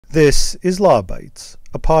This is Law Bites,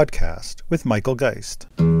 a podcast with Michael Geist.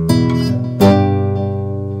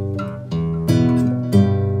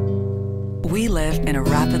 We live in a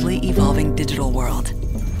rapidly evolving digital world.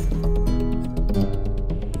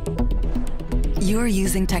 You are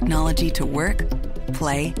using technology to work,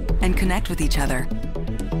 play, and connect with each other.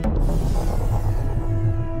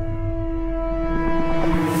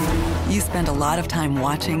 You spend a lot of time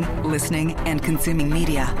watching, listening, and consuming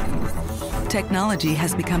media. Technology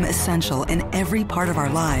has become essential in every part of our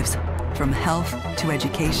lives, from health to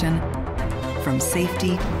education, from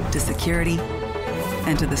safety to security,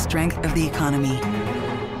 and to the strength of the economy.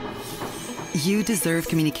 You deserve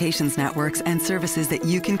communications networks and services that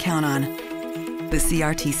you can count on. The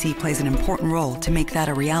CRTC plays an important role to make that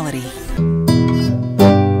a reality.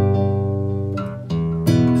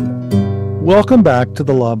 Welcome back to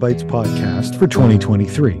the Law Bites podcast for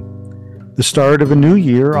 2023. The start of a new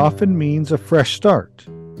year often means a fresh start,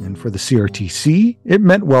 and for the CRTC, it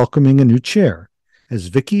meant welcoming a new chair, as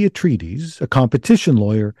Vicky Eatrides, a competition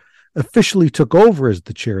lawyer, officially took over as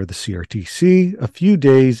the chair of the CRTC a few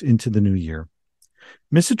days into the new year.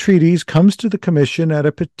 Ms. Eatrides comes to the Commission at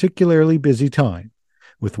a particularly busy time,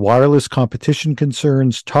 with wireless competition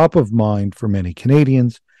concerns top of mind for many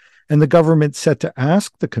Canadians, and the government set to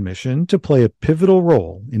ask the Commission to play a pivotal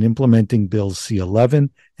role in implementing Bills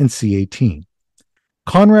C-11 and C-18.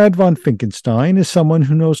 Konrad von Finckenstein is someone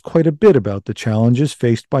who knows quite a bit about the challenges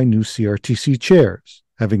faced by new CRTC chairs,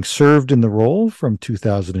 having served in the role from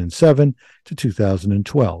 2007 to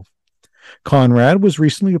 2012. Konrad was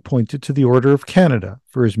recently appointed to the Order of Canada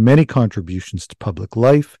for his many contributions to public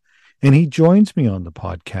life, and he joins me on the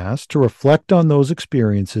podcast to reflect on those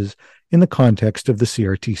experiences in the context of the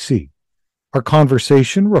CRTC. Our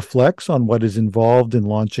conversation reflects on what is involved in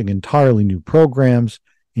launching entirely new programs,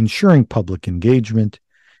 ensuring public engagement,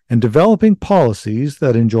 and developing policies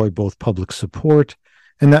that enjoy both public support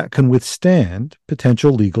and that can withstand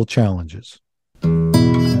potential legal challenges.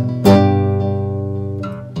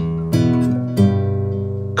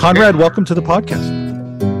 Konrad, welcome to the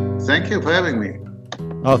podcast. Thank you for having me.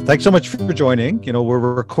 Oh, thanks so much for joining. We're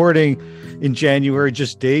recording in January,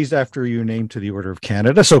 just days after you were named to the Order of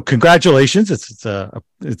Canada. So congratulations. It's a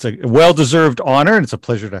well-deserved honor, and it's a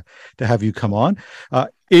pleasure to have you come on.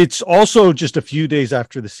 It's also just a few days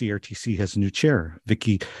after the CRTC has a new chair,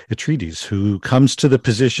 Vicky Eatrides, who comes to the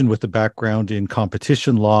position with a background in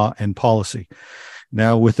competition law and policy.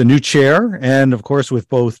 Now, with the new chair, and of course with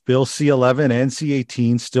both Bill C-11 and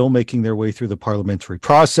C-18 still making their way through the parliamentary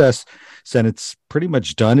process, Senate's pretty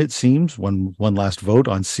much done, it seems, one last vote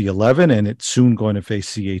on C-11, and it's soon going to face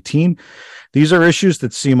C-18. These are issues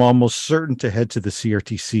that seem almost certain to head to the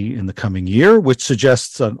CRTC in the coming year, which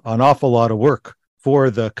suggests an awful lot of work for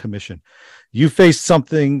the Commission. You faced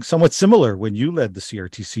something somewhat similar when you led the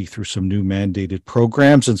CRTC through some new mandated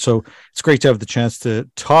programs, and so it's great to have the chance to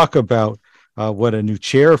talk about what a new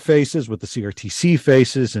chair faces, what the CRTC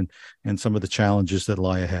faces, and some of the challenges that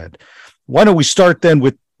lie ahead. Why don't we start then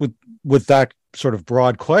with that sort of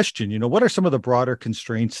broad question? What are some of the broader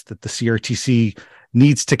constraints that the CRTC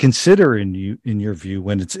needs to consider in your view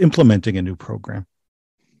when it's implementing a new program?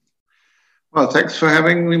 Well, thanks for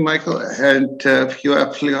having me, Michael. And you're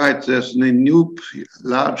absolutely right. There's a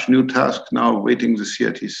large new task now awaiting the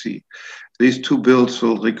CRTC. These two bills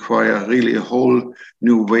will require really a whole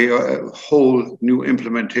new way, a whole new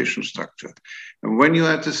implementation structure. And when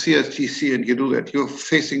you're at the CRTC and you do that, you're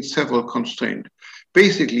facing several constraints.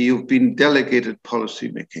 Basically, you've been delegated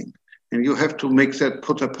policymaking, and you have to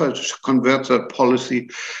convert that policy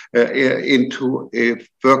into a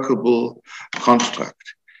workable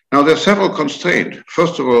construct. Now, there are several constraints.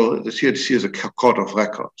 First of all, the CRTC is a court of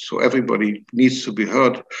record, so everybody needs to be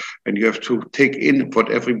heard, and you have to take in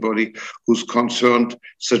what everybody who's concerned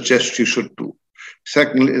suggests you should do.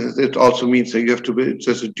 Secondly, it also means that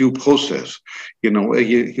there's a due process. You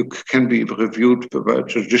can be reviewed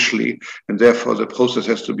judicially, and therefore the process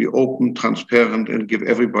has to be open, transparent, and give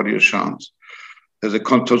everybody a chance. There's a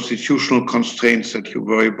constitutional constraints that you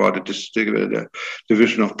worry about the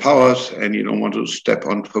division of powers, and you don't want to step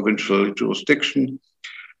on provincial jurisdiction.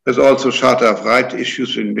 There's also Charter of Rights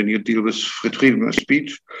issues when you deal with freedom of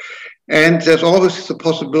speech. And there's always the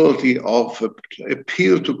possibility of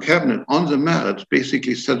appeal to cabinet on the merits,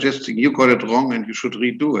 basically suggesting you got it wrong and you should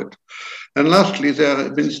redo it. And lastly, there are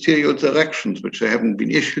ministerial directions, which they haven't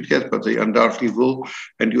been issued yet, but they undoubtedly will.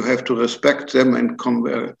 And you have to respect them and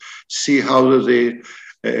see how they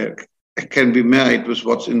can be married with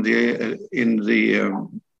what's in the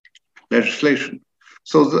legislation.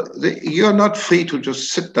 So you're not free to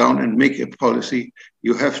just sit down and make a policy.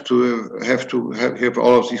 You have to have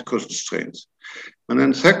all of these constraints. And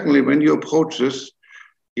then secondly, when you approach this,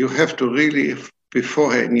 you have to really,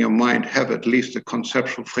 beforehand in your mind, have at least a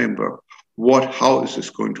conceptual framework. How is this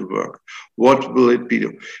going to work? What will it be?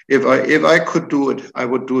 If I could do it, I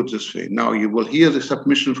would do it this way. Now you will hear the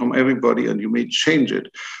submission from everybody and you may change it,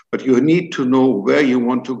 but you need to know where you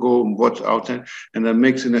want to go and what's out there, and then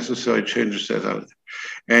make the necessary changes that are there.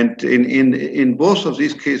 And in both of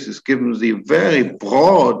these cases, given the very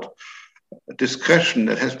broad discretion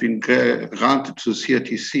that has been granted to the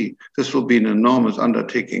CRTC, this will be an enormous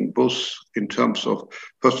undertaking, both in terms of,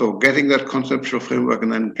 first of all, getting that conceptual framework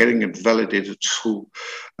and then getting it validated through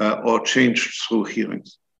or changed through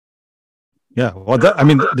hearings. Yeah, well,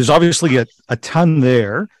 there's obviously a ton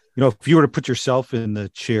there. If you were to put yourself in the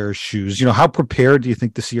chair's shoes, how prepared do you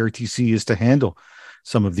think the CRTC is to handle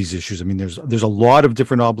some of these issues? There's a lot of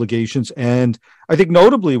different obligations, and I think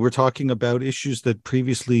notably we're talking about issues that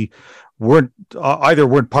previously weren't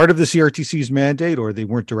part of the CRTC's mandate, or they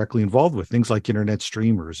weren't directly involved with, things like internet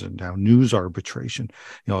streamers and now news arbitration.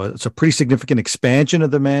 It's a pretty significant expansion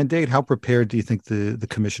of the mandate. How prepared do you think the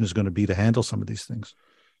commission is going to be to handle some of these things?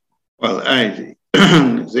 Well,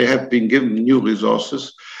 they have been given new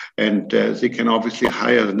resources, and they can obviously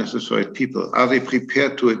hire the necessary people. Are they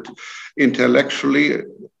prepared to it intellectually?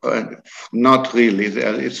 Not really.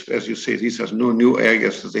 It's, as you say, these are no new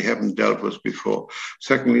areas that they haven't dealt with before.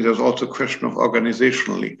 Secondly, there's also a question of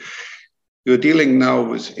organizationally. You're dealing now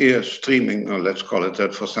with air streaming, or let's call it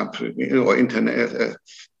that for something, or internet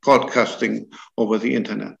broadcasting over the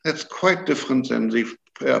internet. That's quite different than the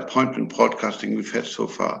appointment broadcasting we've had so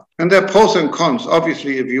far. And there are pros and cons.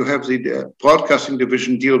 Obviously, if you have the broadcasting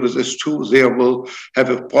division deal with this too, they will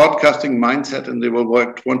have a broadcasting mindset and they will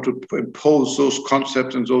want to impose those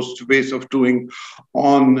concepts and those ways of doing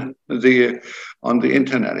on the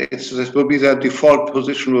internet. This will be their default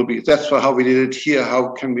position will be, that's how we did it here, how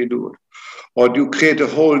can we do it? Or do you create a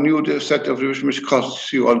whole new set of division which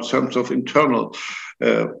costs you on terms of internal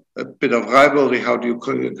a bit of rivalry? How do you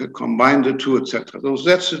combine the two, etc.? So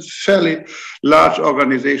that's a fairly large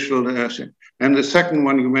organizational thing. And the second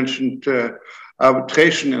one you mentioned,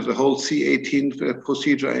 arbitration as a whole C18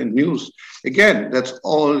 procedure in news. Again, that's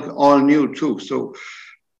all new too. So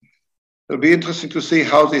it'll be interesting to see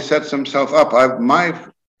how they set themselves up.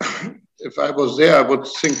 If I was there, I would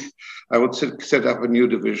think I would set up a new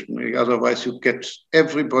division. Otherwise, you get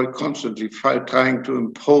everybody constantly trying to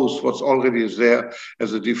impose what's already there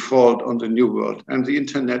as a default on the new world. And the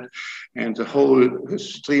internet and the whole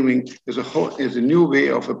streaming is a new way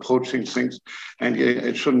of approaching things, and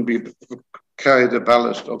it shouldn't be carry the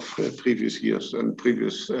ballast of previous years and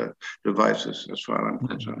previous devices, as far as I'm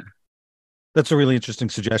concerned. That's a really interesting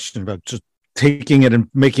suggestion about just taking it and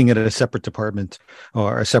making it a separate department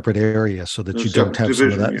or a separate area so that you don't have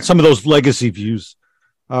some of those legacy views.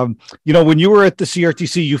 When you were at the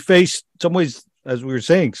CRTC, you faced, in some ways, as we were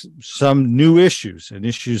saying, some new issues and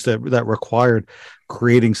issues that required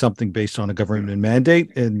creating something based on a government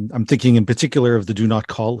mandate. And I'm thinking in particular of the do not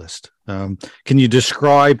call list. Can you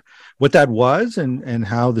describe what that was and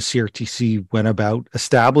how the CRTC went about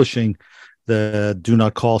establishing the do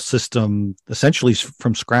not call system essentially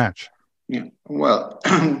from scratch? Yeah, well,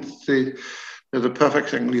 there's a perfect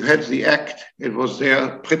thing. You had the act, it was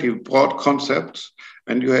there, pretty broad concepts,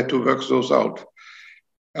 and you had to work those out.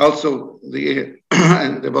 Also,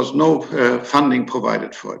 and there was no funding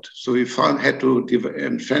provided for it. So we had to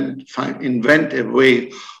invent a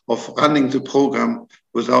way of running the program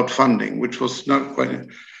without funding, which was not quite.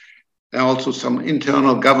 There are also some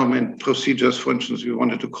internal government procedures. For instance, we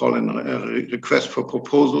wanted to call in a request for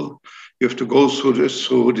proposal. You have to go through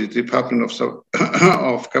the Department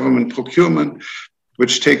of Government Procurement,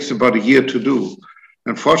 which takes about a year to do.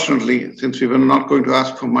 Unfortunately, since we were not going to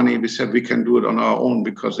ask for money, we said we can do it on our own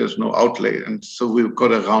because there's no outlay. And so we've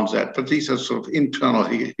got around that. But these are sort of internal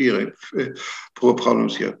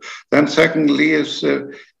problems here. Then secondly is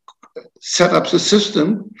set up the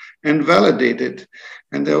system and validate it.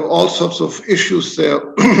 And there are all sorts of issues there.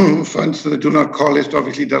 For instance, the do not call list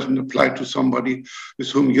obviously doesn't apply to somebody with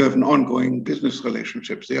whom you have an ongoing business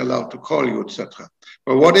relationship. They're allowed to call you, etc.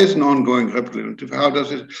 But what is an ongoing relationship? How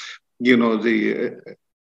does it,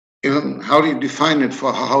 how do you define it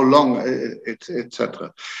for how long,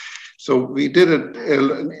 etc. So we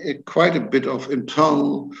did quite a bit of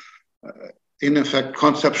internal in effect,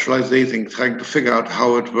 conceptualizing, trying to figure out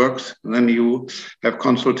how it works. And then you have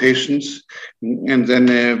consultations. And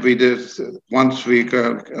then we did, once we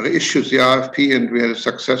issued the RFP and we had a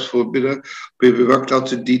successful bidder, we worked out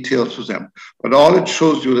the details for them. But all it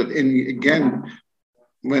shows you that,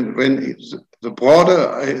 when the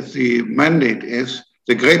broader the mandate is,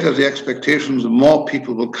 the greater the expectations, the more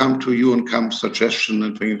people will come to you and come suggestions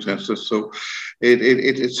and things like this. So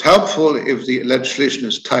it's helpful if the legislation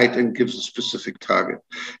is tight and gives a specific target.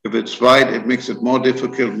 If it's wide, it makes it more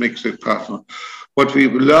difficult, makes it personal. What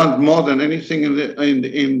we've learned more than anything in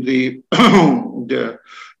the the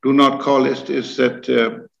do not call list is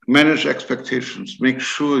that manage expectations. Make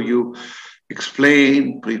sure you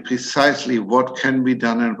explain precisely what can be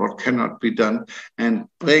done and what cannot be done, and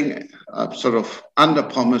bring sort of under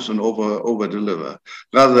promise and over deliver,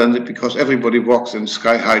 rather than because everybody walks in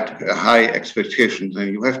sky high expectations,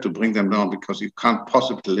 and you have to bring them down because you can't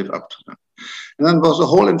possibly live up to them. And then there was a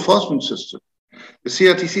whole enforcement system. The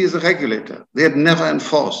CRTC is a regulator. They had never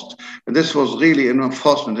enforced, and this was really an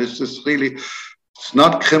enforcement. It's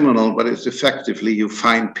not criminal, but it's effectively you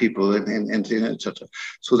find people and etc.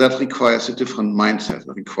 So that requires a different mindset.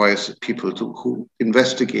 It requires people who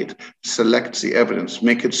investigate, select the evidence,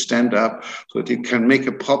 make it stand up, so that you can make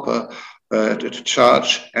a proper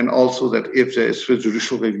charge, and also that if there is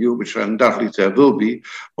judicial review, which undoubtedly there will be,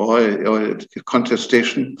 or a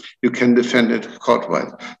contestation, you can defend it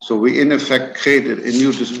court-wide. So we in effect created a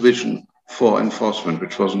new division for enforcement,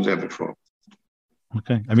 which wasn't there before.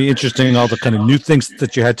 Okay. I mean, interesting, all the kind of new things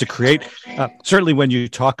that you had to create. Certainly when you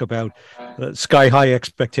talk about sky-high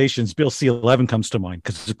expectations, Bill C-11 comes to mind,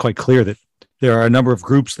 because it's quite clear that there are a number of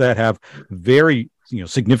groups that have very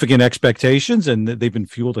significant expectations, and they've been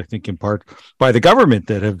fueled, I think, in part by the government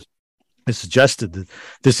that have suggested that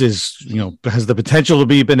this is, has the potential to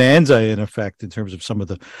be bonanza in effect in terms of some of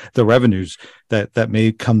the revenues that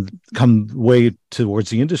may come way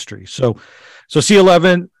towards the industry. So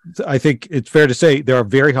C11, I think it's fair to say there are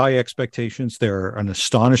very high expectations. There are an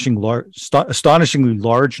astonishingly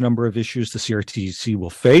large number of issues the CRTC will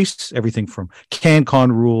face, everything from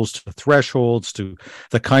CanCon rules to thresholds to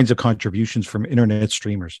the kinds of contributions from internet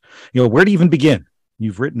streamers. Where to even begin?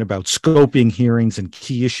 You've written about scoping hearings and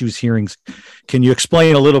key issues hearings. Can you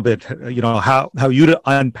explain a little bit, how you'd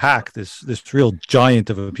unpack this real giant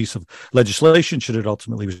of a piece of legislation should it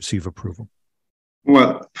ultimately receive approval?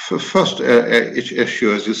 Well, first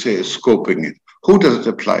issue, as you say, is scoping it. Who does it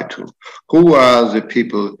apply to? Who are the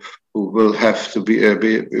people who will have to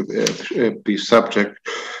be subject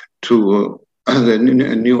to the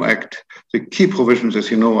new act? The key provisions,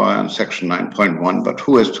 as you know, are in Section 9.1, but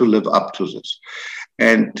who has to live up to this?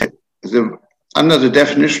 And under the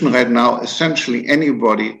definition right now, essentially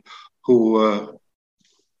anybody who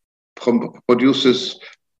produces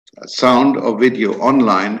sound or video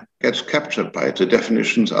online gets captured by it. The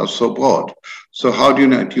definitions are so broad. So how do you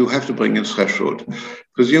know? You have to bring a threshold.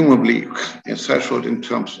 Presumably a threshold in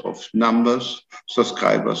terms of numbers,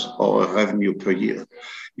 subscribers, or revenue per year.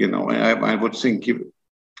 I would think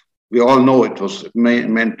we all know it was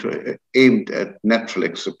aimed at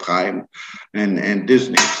Netflix, Prime, and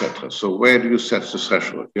Disney, etc. So where do you set the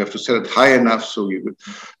threshold? You have to set it high enough so you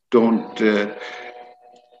don't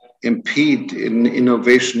impede in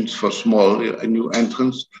innovations for small new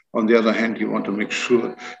entrants. On the other hand, you want to make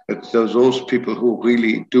sure that those people who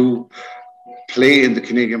really do play in the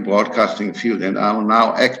Canadian broadcasting field and are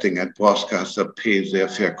now acting as broadcaster pay their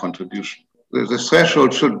fair contribution. The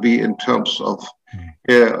threshold should be in terms of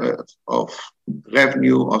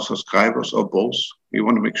revenue or subscribers or both. You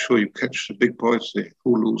want to make sure you catch the big boys, the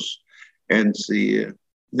Hulus and the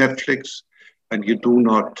Netflix, and you do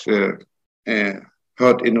not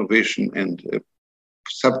hurt innovation and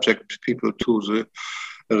subject people to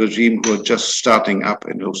the regime who are just starting up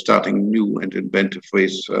and who are starting new and inventive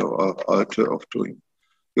ways of doing.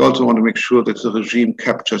 You also want to make sure that the regime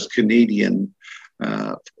captures Canadian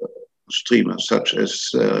streamers such as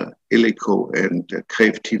Illico and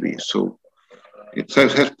Crave TV. So it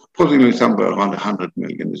has possibly somewhere around 100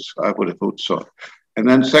 million, I would have thought so. And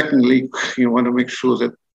then secondly, you want to make sure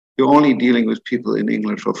that you're only dealing with people in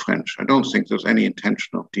English or French. I don't think there's any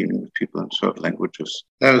intention of dealing with people in certain languages.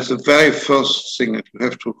 That is the very first thing that you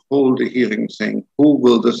have to hold a hearing saying, who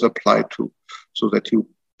will this apply to, so that you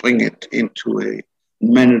bring it into a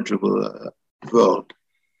manageable world.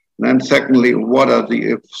 And then secondly, what are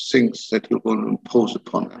the things that you will impose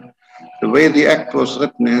upon them? The way the Act was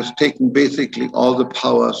written has taken basically all the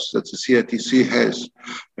powers that the CRTC has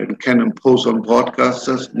and can impose on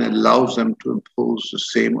broadcasters, and allows them to impose the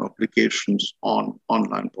same obligations on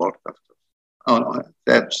online broadcasters.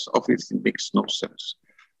 That obviously makes no sense.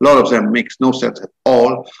 A lot of them makes no sense at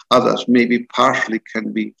all. Others maybe partially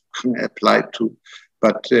can be applied to,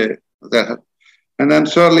 but that. And then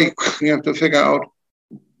thirdly, you have to figure out,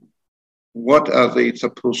 what are they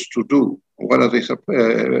supposed to do? What are they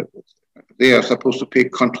they are supposed to pay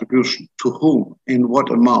contribution to whom, in what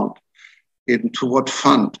amount, into what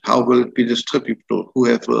fund, how will it be distributed, who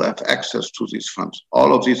will have access to these funds.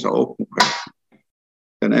 All of these are open questions.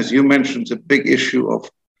 And as you mentioned, the big issue of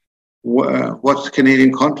what's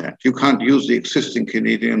Canadian content. You can't use the existing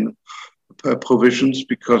Canadian provisions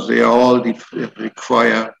because they all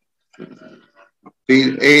require,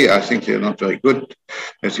 I think they're not very good,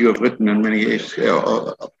 as you have written in many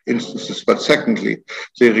instances, but secondly,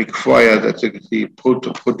 they require that the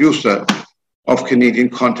producer of Canadian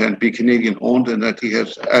content be Canadian owned and that he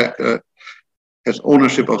has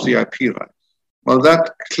ownership of the IP rights. Well,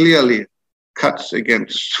 that clearly cuts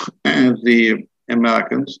against the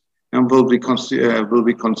Americans and will be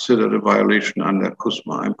considered a violation under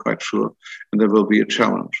CUSMA, I'm quite sure, and there will be a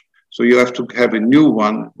challenge. So you have to have a new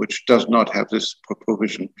one which does not have this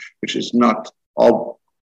provision, which is not all,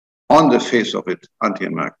 on the face of it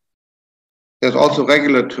anti-American. There's also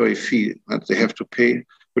regulatory fee that they have to pay,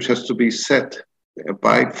 which has to be set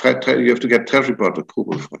by, you have to get Treasury Board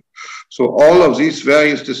approval for it. So all of these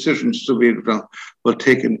various decisions to be will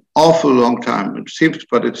take an awful long time. It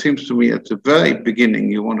seems to me at the very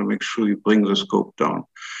beginning, you want to make sure you bring the scope down.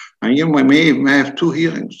 And you may have two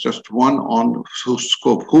hearings, just one on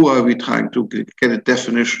scope. Who are we trying to get a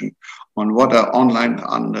definition on what are online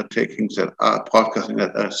undertakings that are broadcasting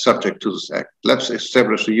that are subject to this act? Let's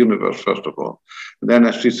establish the universe, first of all. And then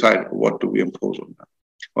let's decide what do we impose on that.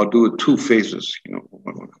 Or do it two phases,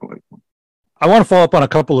 I want to follow up on a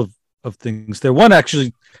couple of things there. One,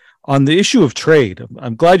 actually, on the issue of trade.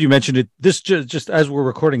 I'm glad you mentioned it. This just as we're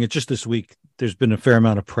recording it, just this week, there's been a fair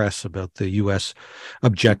amount of press about the U.S.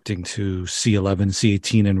 objecting to C11,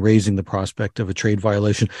 C18, and raising the prospect of a trade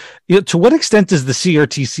violation. To what extent does the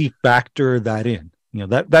CRTC factor that in?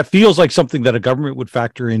 That feels like something that a government would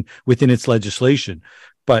factor in within its legislation.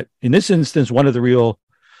 But in this instance, one of the real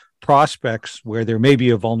prospects where there may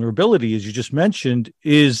be a vulnerability, as you just mentioned,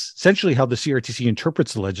 is essentially how the CRTC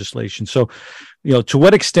interprets the legislation. So, to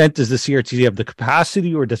what extent does the CRTC have the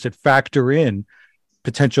capacity, or does it factor in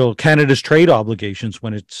potential Canada's trade obligations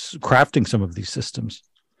when it's crafting some of these systems?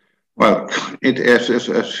 Well, as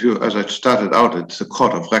I started out, it's a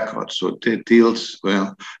court of record, so it deals,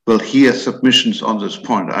 we'll hear submissions on this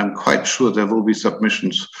point. I'm quite sure there will be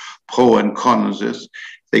submissions pro and con on this.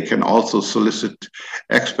 They can also solicit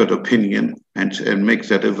expert opinion and make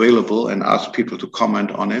that available and ask people to comment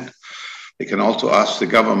on it. They can also ask the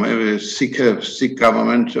government, seek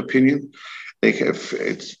government opinion.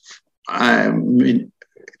 It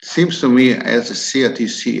seems to me as a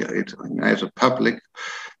CRTC, as a public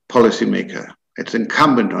policymaker, it's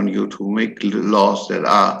incumbent on you to make laws that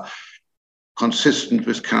are consistent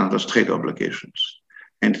with Canada's trade obligations.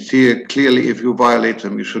 And clearly, if you violate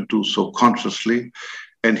them, you should do so consciously.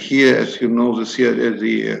 And here, as you know,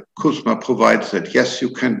 the CUSMA provides that, yes,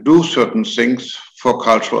 you can do certain things for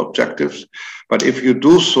cultural objectives, but if you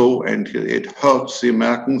do so and it hurts the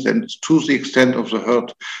Americans, and to the extent of the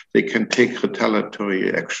hurt, they can take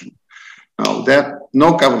retaliatory action. Now, that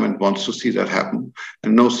no government wants to see that happen,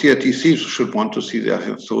 and no CRTC should want to see that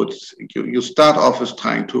happen. So you start off as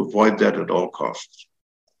trying to avoid that at all costs.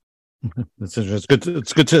 It's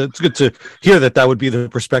good to hear that would be the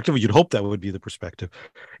perspective. You'd hope that would be the perspective.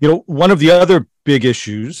 One of the other big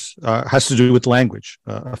issues has to do with language,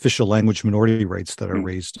 official language minority rights that are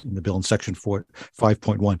raised in the bill in Section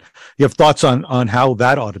 5.1. You have thoughts on how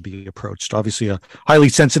that ought to be approached? Obviously, a highly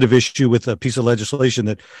sensitive issue with a piece of legislation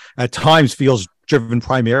that at times feels driven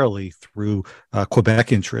primarily through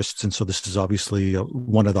Quebec interests, and so this is obviously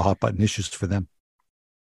one of the hot button issues for them.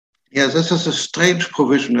 Yeah, this is a strange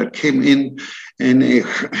provision that came in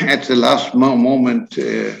at the last moment.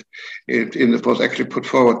 It was actually put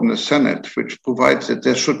forward in the Senate, which provides that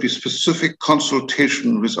there should be specific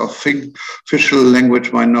consultation with official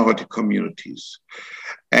language minority communities,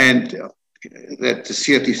 and that the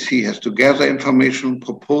CRTC has to gather information,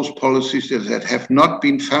 propose policies that have not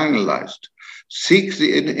been finalized, seek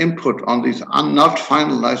the input on these not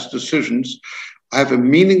finalized decisions, have a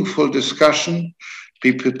meaningful discussion,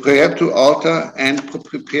 be prepared to alter, and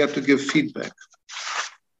prepared to give feedback.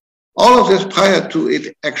 All of this prior to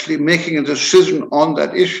it actually making a decision on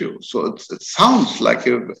that issue. So it sounds like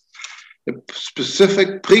a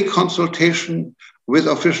specific pre-consultation with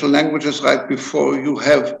official languages right before you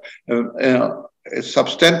have a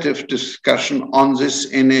substantive discussion on this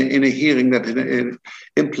in a hearing that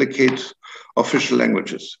implicates official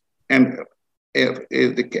languages. And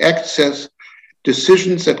the Act says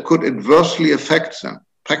decisions that could adversely affect them.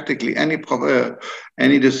 Practically any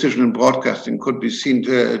decision in broadcasting could be seen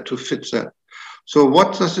to fit that. So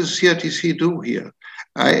what does the CRTC do here?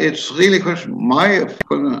 It's really a question.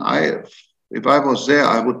 If I was there,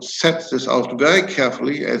 I would set this out very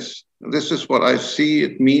carefully, as This is what I see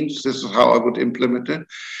it means. This is how I would implement it.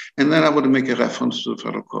 And then I would make a reference to the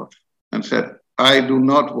federal court and said, I do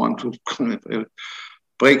not want to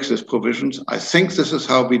break these provisions. I think this is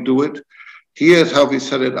how we do it. Here is how we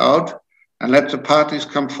set it out, and let the parties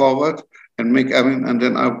come forward and make, and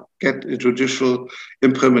then I'll get a judicial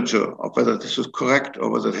imprimatur of whether this is correct or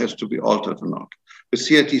whether it has to be altered or not. The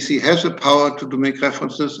CRTC has the power to make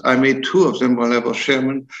references. I made 2 of them while I was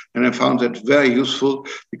chairman, and I found that very useful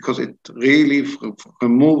because it really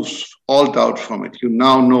removes all doubt from it. You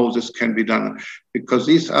now know this can be done, because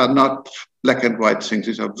these are not black and white things.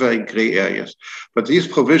 These are very gray areas. But these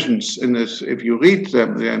provisions in this, if you read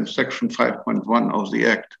them, they're in section 5.1 of the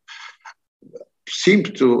Act, seem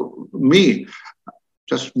to me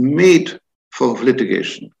just made for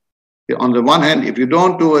litigation. On the one hand, if you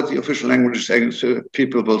don't do it, the official language is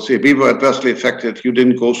people will say, we were adversely affected, you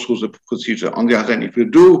didn't go through the procedure. On the other hand, if you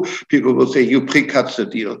do, people will say, you pre-cut the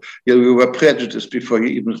deal. You were prejudiced before you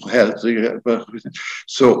even held the...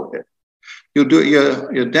 So you do,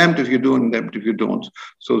 you're damned if you do and damned if you don't.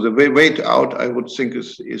 So the way out, I would think,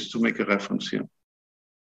 is to make a reference here.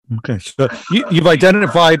 Okay, so you've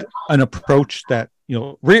identified an approach that,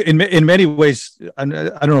 in many ways, I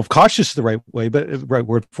don't know if cautious is the right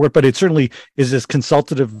word for it, but it certainly is as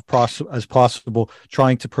consultative as possible,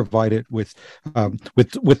 trying to provide it with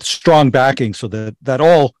strong backing, so that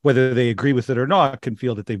all, whether they agree with it or not, can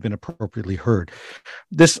feel that they've been appropriately heard.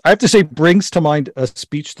 This, I have to say, brings to mind a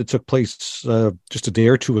speech that took place just a day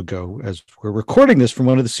or two ago, as we're recording this, from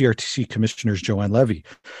one of the CRTC commissioners, Joanne Levy,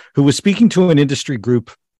 who was speaking to an industry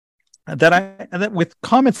group that with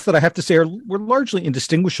comments that I have to say were largely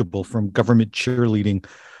indistinguishable from government cheerleading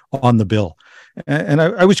on the bill. And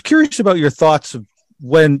I was curious about your thoughts of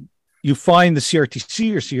when you find the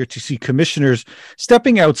CRTC or CRTC commissioners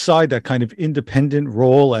stepping outside that kind of independent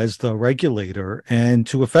role as the regulator and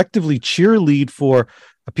to effectively cheerlead for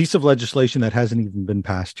a piece of legislation that hasn't even been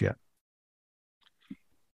passed yet.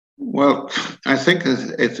 Well, I think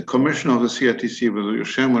as the commissioner of the CRTC, whether you're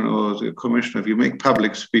chairman or the commissioner, if you make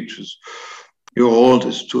public speeches, your role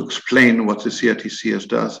is to explain what the CRTC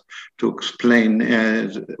does, to explain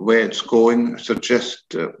where it's going,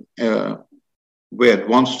 suggest where it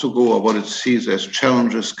wants to go or what it sees as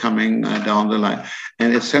challenges coming down the line,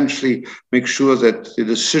 and essentially make sure that the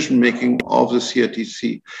decision-making of the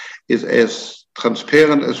CRTC is as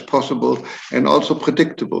transparent as possible and also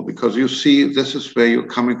predictable, because you see this is where you're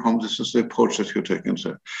coming from, this is the approach that you're taking.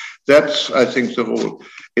 So that's, I think, the role.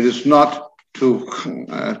 It is not to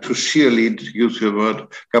cheerlead, use your word,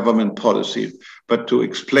 government policy, but to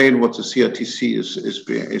explain what the CRTC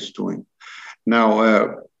is doing. Now,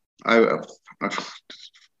 I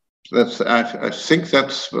think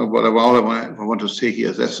that's what I want to say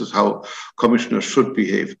here. This is how commissioners should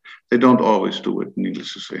behave. They don't always do it,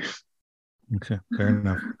 needless to say. Okay, fair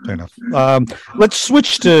enough. Let's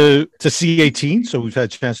switch to C18. So we've had a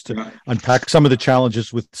chance to unpack some of the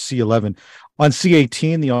challenges with C11. On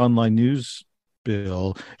C18, the online news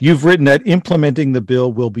bill, you've written that implementing the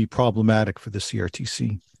bill will be problematic for the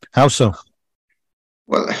CRTC. How so?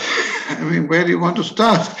 Well, I mean, where do you want to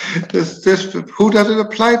start? Who does it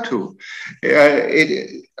apply to?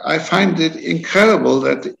 I find it incredible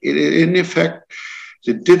that in effect,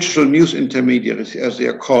 the digital news intermediaries, as they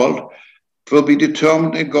are called, will be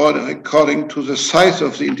determined according to the size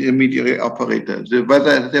of the intermediary operator,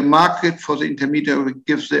 whether the market for the intermediary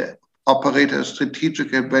gives the operator a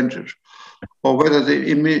strategic advantage, or whether the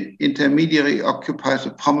intermediary occupies a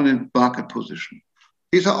prominent market position.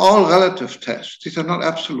 These are all relative tests. These are not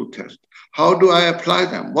absolute tests. How do I apply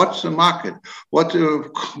them? What's the market? What's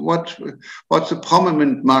the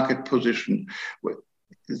prominent market position?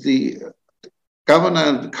 The governor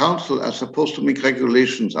and the council are supposed to make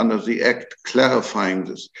regulations under the Act clarifying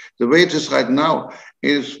this. The way it is right now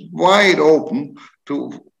is wide open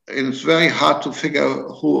and it's very hard to figure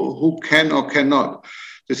who can or cannot.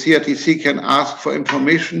 The CRTC can ask for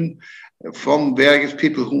information from various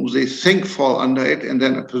people whom they think fall under it, and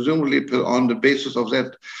then presumably on the basis of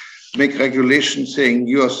that make regulations saying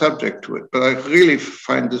you are subject to it. But I really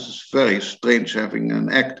find this is very strange, having an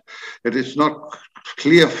Act that is not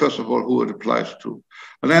clear, first of all, who it applies to.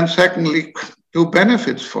 And then secondly, who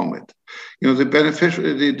benefits from it.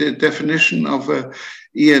 The definition of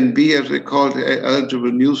ENB, as they call it,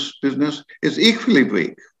 eligible news business, is equally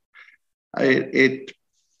vague.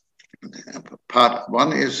 Part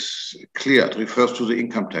 1 is clear, it refers to the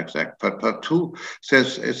Income Tax Act, but Part 2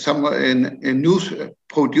 says somewhere in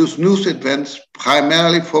produce news events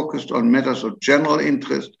primarily focused on matters of general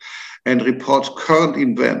interest and reports current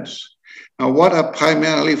events. Now, what are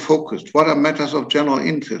primarily focused? What are matters of general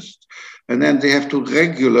interest? and then they have to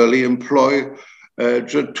regularly employ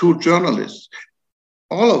 2 journalists.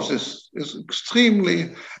 All of this is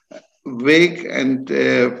extremely vague and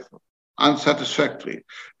unsatisfactory.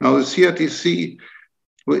 Now, the CRTC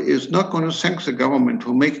is not going to thank the government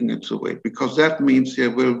for making it so way, because that means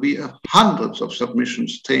there will be hundreds of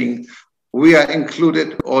submissions saying we are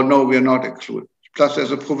included or no, we are not included. Plus,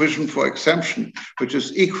 there's a provision for exemption, which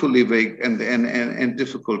is equally vague and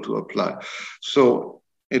difficult to apply. So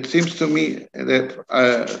it seems to me that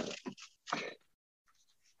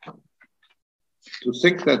to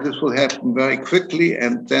think that this will happen very quickly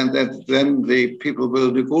and then the people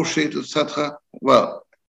will negotiate, etc. Well,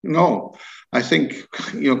 no. I think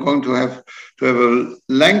you're going to have a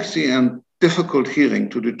lengthy and difficult hearing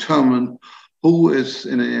to determine who is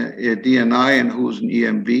in a DNI and who is an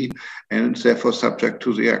EMB, and is therefore subject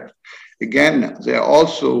to the Act. Again, there are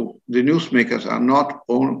also, the newsmakers are not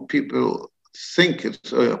all people think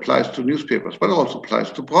it applies to newspapers, but also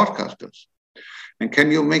applies to broadcasters. And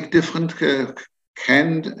can you make different, should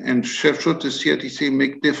the CRTC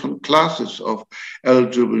make different classes of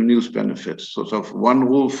eligible news benefits? Sort of one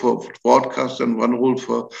rule for broadcast and one rule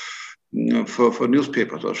for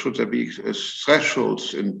newspapers, or should there be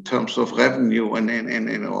thresholds in terms of revenue and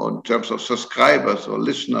in terms of subscribers or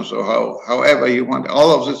listeners, or however you want?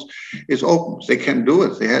 All of this is open. They can do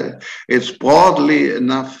it. It's broadly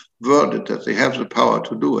enough worded that they have the power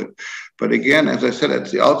to do it. But again, as I said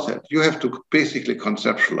at the outset, you have to basically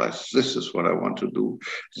conceptualize, this is what I want to do.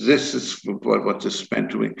 This is what this is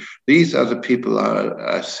meant to be. These are the people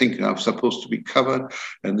I think are supposed to be covered,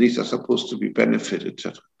 and these are supposed to be benefited,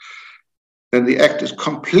 etc. Then the Act is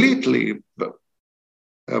completely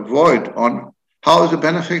void on how is the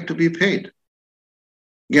benefit to be paid.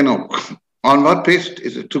 You know, on what basis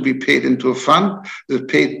is it to be paid into a fund? Is it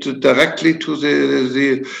paid directly to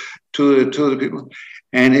the people?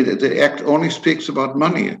 And the Act only speaks about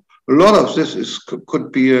money. A lot of this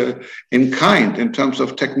could be in kind, in terms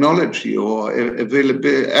of technology or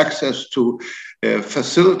available access to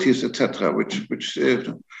facilities, etc.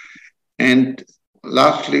 And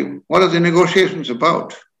lastly, what are the negotiations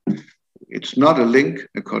about? It's not a link,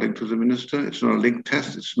 according to the minister. It's not a link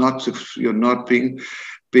test. It's not. You're not being.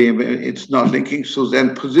 It's not linking. So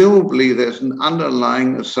then, presumably, there's an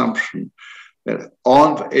underlying assumption that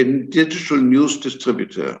a digital news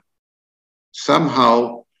distributor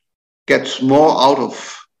somehow gets more out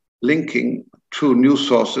of linking to news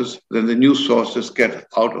sources than the news sources get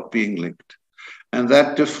out of being linked. And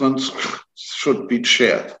that difference should be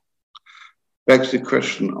shared. Begs the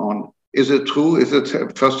question on, is it true? Is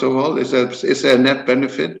it, first of all, is there a net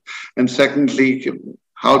benefit? And secondly,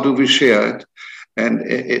 how do we share it? And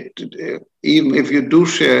even if you do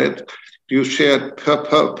share it, do you share it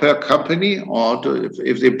per company, or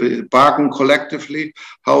if they bargain collectively,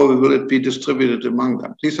 how will it be distributed among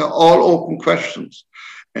them? These are all open questions.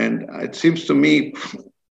 And it seems to me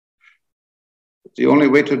the only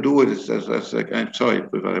way to do it is, I'm sorry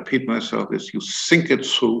if I repeat myself, is you think it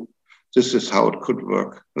through. This is how it could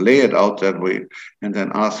work. Lay it out that way, and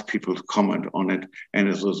then ask people to comment on it. And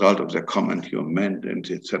as a result of their comment, you amend and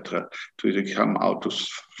etc. to come out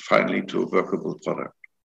finally to a workable product.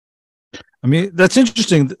 I mean, that's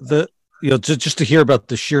interesting. Just to hear about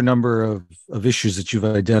the sheer number of issues that you've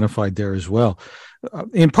identified there as well.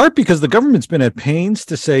 In part because the government's been at pains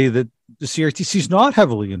to say that the CRTC is not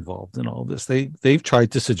heavily involved in all this. They've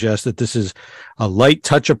tried to suggest that this is a light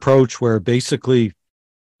touch approach where basically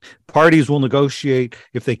parties will negotiate.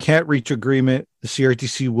 If they can't reach agreement, the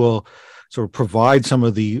CRTC will sort of provide some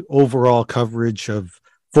of the overall coverage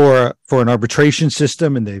for an arbitration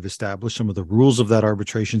system, and they've established some of the rules of that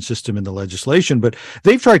arbitration system in the legislation. But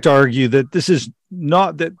they've tried to argue that this is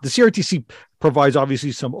not, that the CRTC provides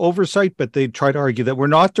obviously some oversight, but they try to argue that we're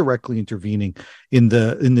not directly intervening in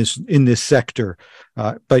this sector.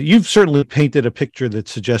 But you've certainly painted a picture that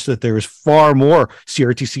suggests that there is far more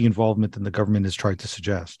CRTC involvement than the government has tried to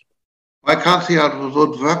suggest. I can't see how it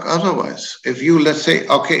would work otherwise. If you, let's say,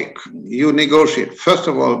 okay, you negotiate. First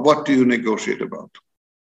of all, what do you negotiate about?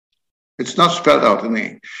 It's not spelled out in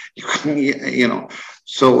the,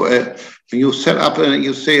 So you set up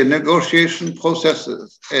you say a negotiation process,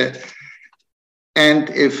 and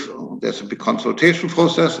if there's a big consultation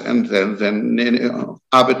process, and then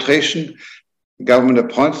arbitration, government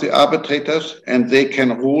appoints the arbitrators, and they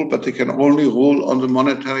can rule, but they can only rule on the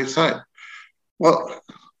monetary side. Well,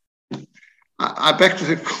 I beg to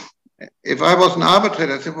think, if I was an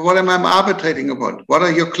arbitrator, I'd say, well, what am I arbitrating about? What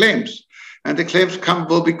are your claims? And the claims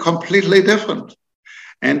will be completely different.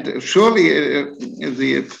 And surely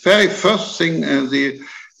the very first thing the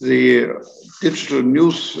digital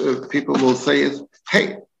news people will say is,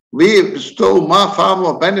 hey, we bestow far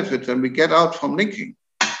more benefit than we get out from linking.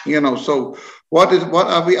 So what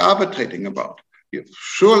are we arbitrating about?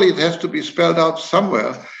 Surely it has to be spelled out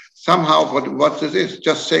somewhere, somehow, what this is.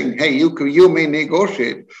 Just saying, hey, you may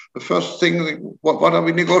negotiate. The first thing, what are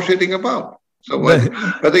we negotiating about? So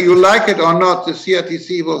whether you like it or not, the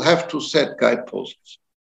CRTC will have to set guideposts.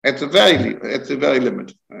 At the very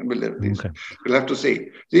limit. Okay. We'll have to say,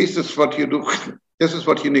 this is what you do. This is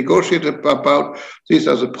what you negotiated about. These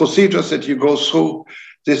are the procedures that you go through.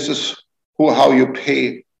 This is how you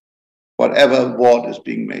pay whatever award is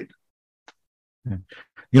being made.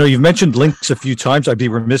 You've mentioned links a few times. I'd be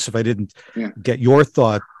remiss if I didn't get your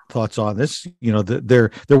thoughts on this. There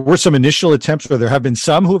were some initial attempts, or there have been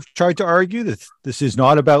some who have tried to argue that this is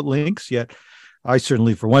not about links, yet I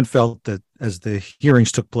certainly, for one, felt that as the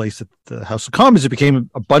hearings took place at the House of Commons, it became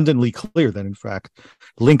abundantly clear that, in fact,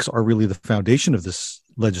 links are really the foundation of this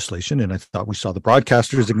legislation. And I thought we saw the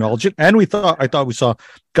broadcasters acknowledge it, and I thought we saw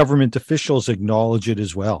government officials acknowledge it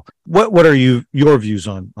as well. What are your views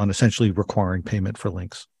on essentially requiring payment for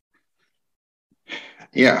links?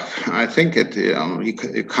 Yeah, I think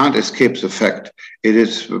you can't escape the fact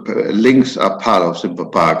links are part of the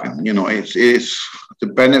bargain. It's the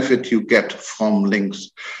benefit you get from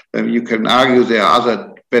links. You can argue there are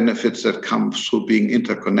other benefits that come through being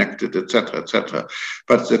interconnected, etc.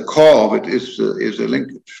 But the core of it is a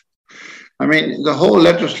linkage. I mean, the whole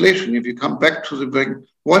legislation, if you come back to the beginning,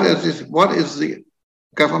 what is the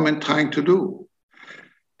government trying to do?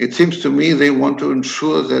 It seems to me they want to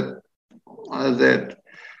ensure that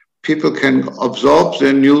people can absorb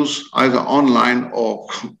their news either online or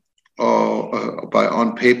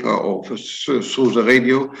on paper or through the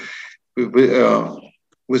radio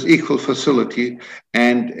with equal facility,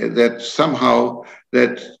 and that somehow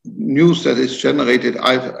that news that is generated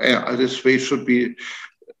this way should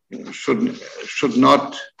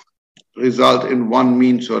not result in one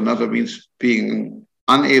means or another means being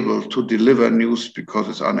unable to deliver news because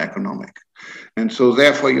it's uneconomic. And so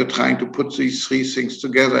therefore you're trying to put these three things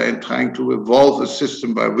together and trying to evolve a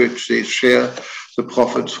system by which they share the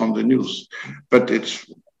profits from the news. But it's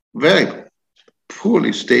very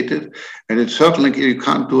poorly stated, and it's certainly, you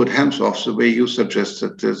can't do it hands off the way you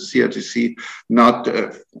suggested, the CRTC not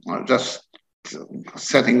just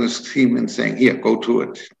setting the scheme and saying, here, go to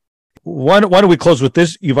it. Why don't we close with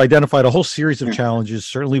this? You've identified a whole series of challenges,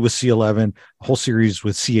 certainly with C11, a whole series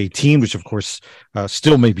with C18, which of course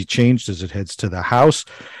still may be changed as it heads to the House.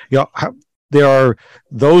 There are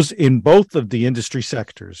those in both of the industry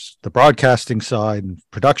sectors, the broadcasting side and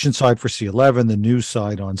production side for C11, the news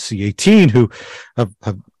side on C18, who have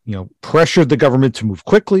pressured the government to move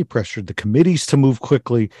quickly, pressured the committees to move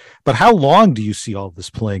quickly. But how long do you see all of this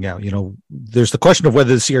playing out? There's the question of whether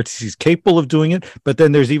the CRTC is capable of doing it, but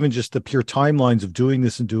then there's even just the pure timelines of doing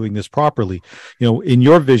this and doing this properly. In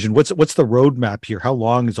your vision, what's the roadmap here? How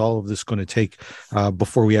long is all of this going to take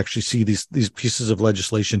before we actually see these pieces of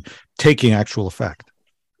legislation taking actual effect?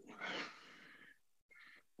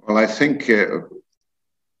 Well, I think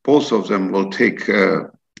both of them will take.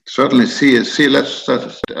 Certainly let's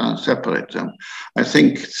separate them. I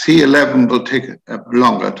think C11 will take a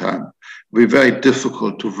longer time. It will be very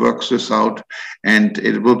difficult to work this out, and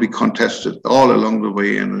it will be contested all along the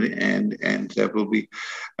way, and there will be,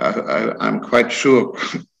 I'm quite sure,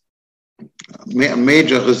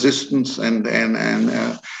 major resistance and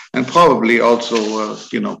probably also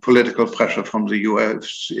political pressure from the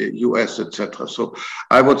US, etc. So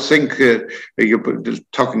I would think you're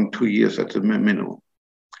talking 2 years at the minimum.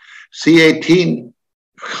 C18,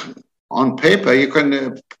 on paper, you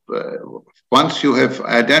can, once you have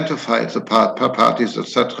identified the parties,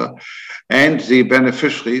 etc., and the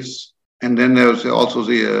beneficiaries, and then there's also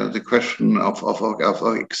the question of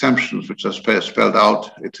exemptions, which are spelled out,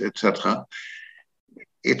 etc.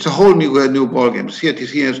 It's a whole new ballgame.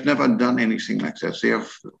 CRTC has never done anything like this. They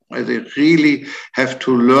really have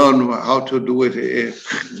to learn how to do it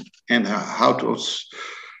and how to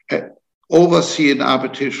oversee an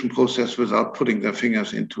arbitration process without putting their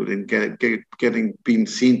fingers into it and being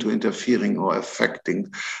seen to interfering or affecting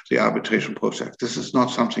the arbitration process. This is not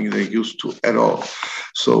something they're used to at all.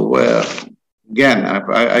 So again,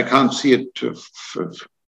 I can't see it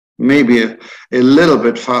maybe a little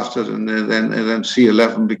bit faster than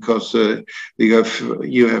C11 because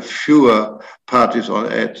you have fewer parties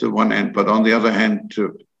at the one end, but on the other hand,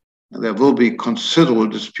 there will be considerable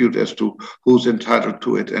dispute as to who's entitled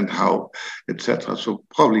to it and how, etc. So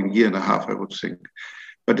probably a year and a half, I would think.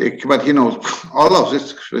 But all of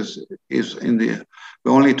this is in the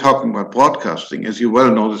we're only talking about broadcasting. As you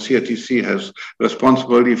well know, the CRTC has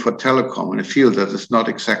responsibility for telecom in a field that is not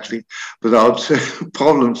exactly without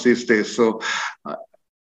problems these days. So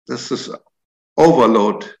this is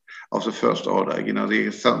overload of the first order. You know,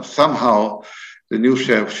 somehow the new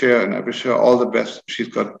share, and I wish her all the best. She's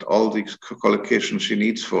got all the qualifications she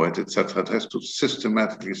needs for it, etc. It has to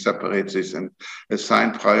systematically separate this and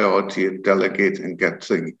assign priority, delegate, and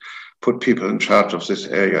put people in charge of this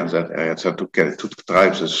area and that area, etc. to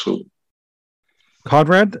drive this through.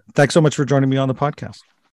 Konrad, thanks so much for joining me on the podcast.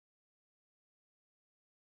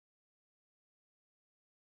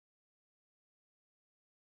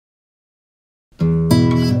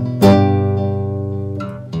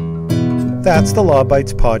 That's the Law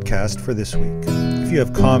Bytes podcast for this week. If you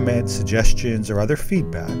have comments, suggestions, or other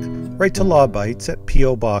feedback, write to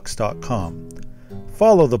lawbytes@pobox.com.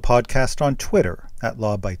 Follow the podcast on Twitter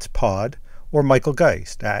 @LawBytesPod or Michael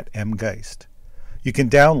Geist @mgeist. You can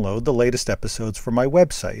download the latest episodes from my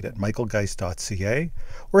website at michaelgeist.ca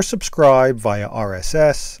or subscribe via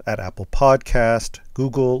RSS at Apple Podcast,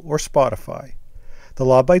 Google, or Spotify. The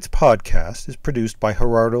Law Bytes podcast is produced by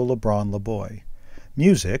Gerardo Lebron Laboy.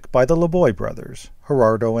 Music by the Laboy brothers,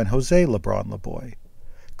 Gerardo and Jose Lebron Laboy.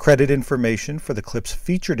 Credit information for the clips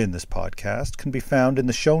featured in this podcast can be found in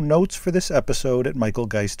the show notes for this episode at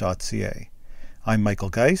michaelgeist.ca. I'm Michael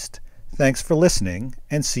Geist. Thanks for listening,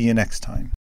 and see you next time.